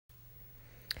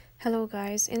Hello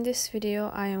guys, in this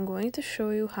video I am going to show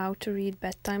you how to read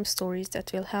bedtime stories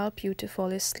that will help you to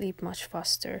fall asleep much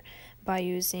faster by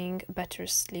using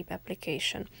BetterSleep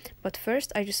application. But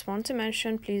first I just want to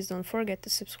mention, please don't forget to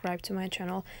subscribe to my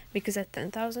channel, because at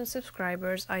 10,000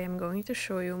 subscribers I am going to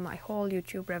show you my whole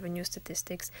YouTube revenue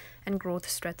statistics and growth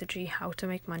strategy, how to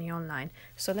make money online.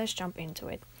 So let's jump into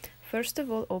it. First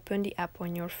of all, open the app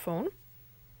on your phone.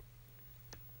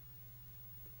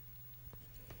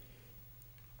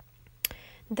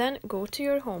 Then go to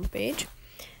your home page,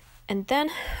 and then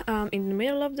in the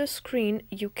middle of the screen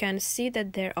you can see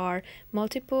that there are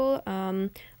multiple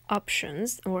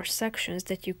options or sections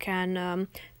that you can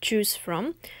choose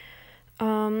from.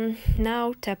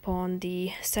 Now tap on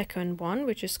the second one,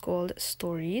 which is called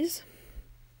Stories.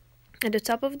 At the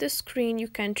top of the screen you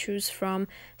can choose from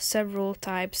several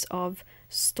types of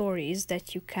stories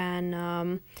that you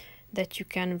can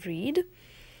read,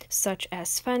 such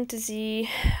as fantasy,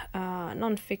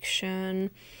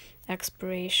 non-fiction,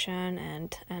 exploration,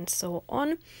 and so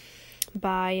on.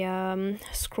 By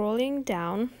scrolling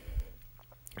down,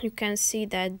 you can see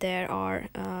that there are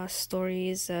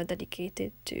stories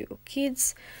dedicated to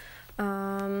kids.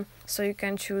 So you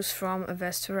can choose from a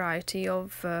vast variety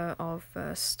of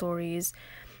stories.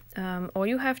 All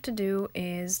you have to do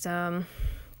is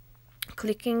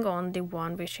clicking on the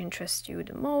one which interests you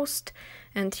the most,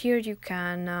 and here you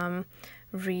can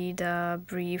read a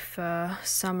brief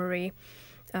summary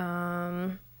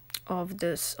of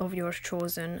your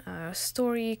chosen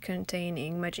story,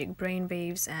 containing magic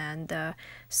brainwaves and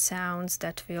sounds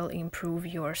that will improve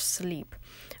your sleep.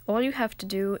 All you have to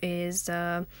do is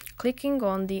clicking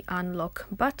on the unlock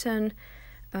button,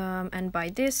 and by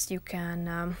this you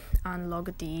can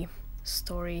unlock the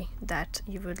story that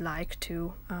you would like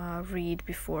to read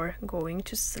before going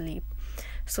to sleep.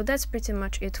 So that's pretty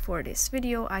much it for this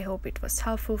video. I hope it was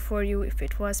helpful for you. If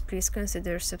it was, please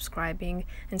consider subscribing,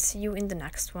 and see you in the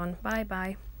next one. Bye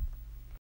bye.